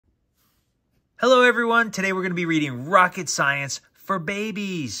Hello everyone, today we're going to be reading Rocket Science for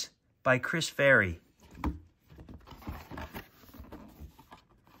Babies by Ferrie.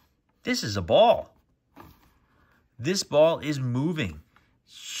 This is a ball. This ball is moving.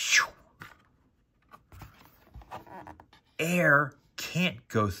 Air can't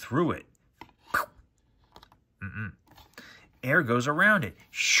go through it. Air goes around it.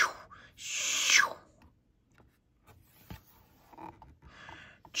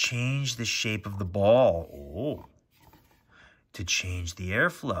 Change the shape of the ball. To change the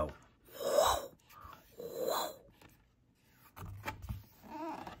airflow.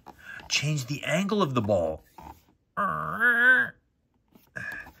 Change the angle of the ball. To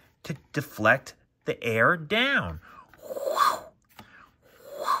deflect the air down.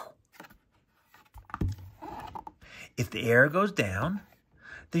 If the air goes down,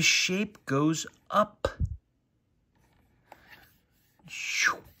 the shape goes up.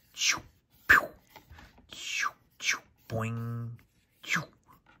 Boing.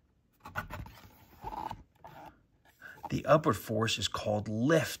 The upward force is called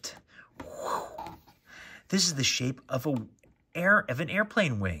lift. This is the shape of an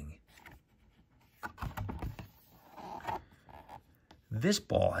airplane wing. This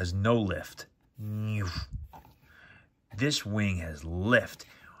ball has no lift. This wing has lift.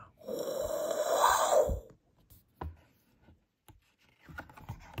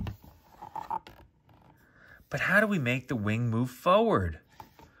 But how do we make the wing move forward?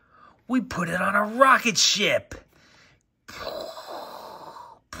 We put it on a rocket ship.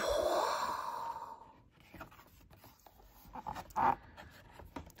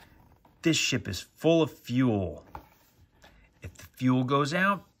 This ship is full of fuel. If the fuel goes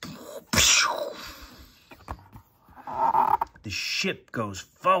out, the ship goes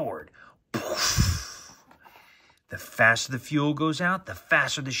forward. The faster the fuel goes out, the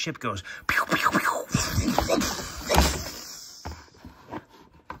faster the ship goes.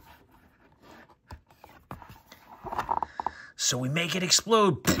 So we make it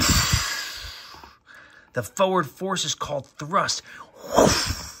explode. The forward force is called thrust.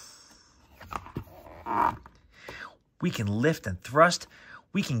 We can lift and thrust.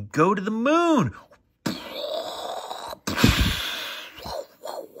 We can go to the moon.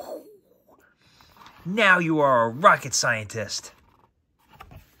 Now you are a rocket scientist.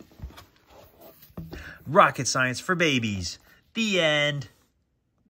 Rocket Science for Babies. The end.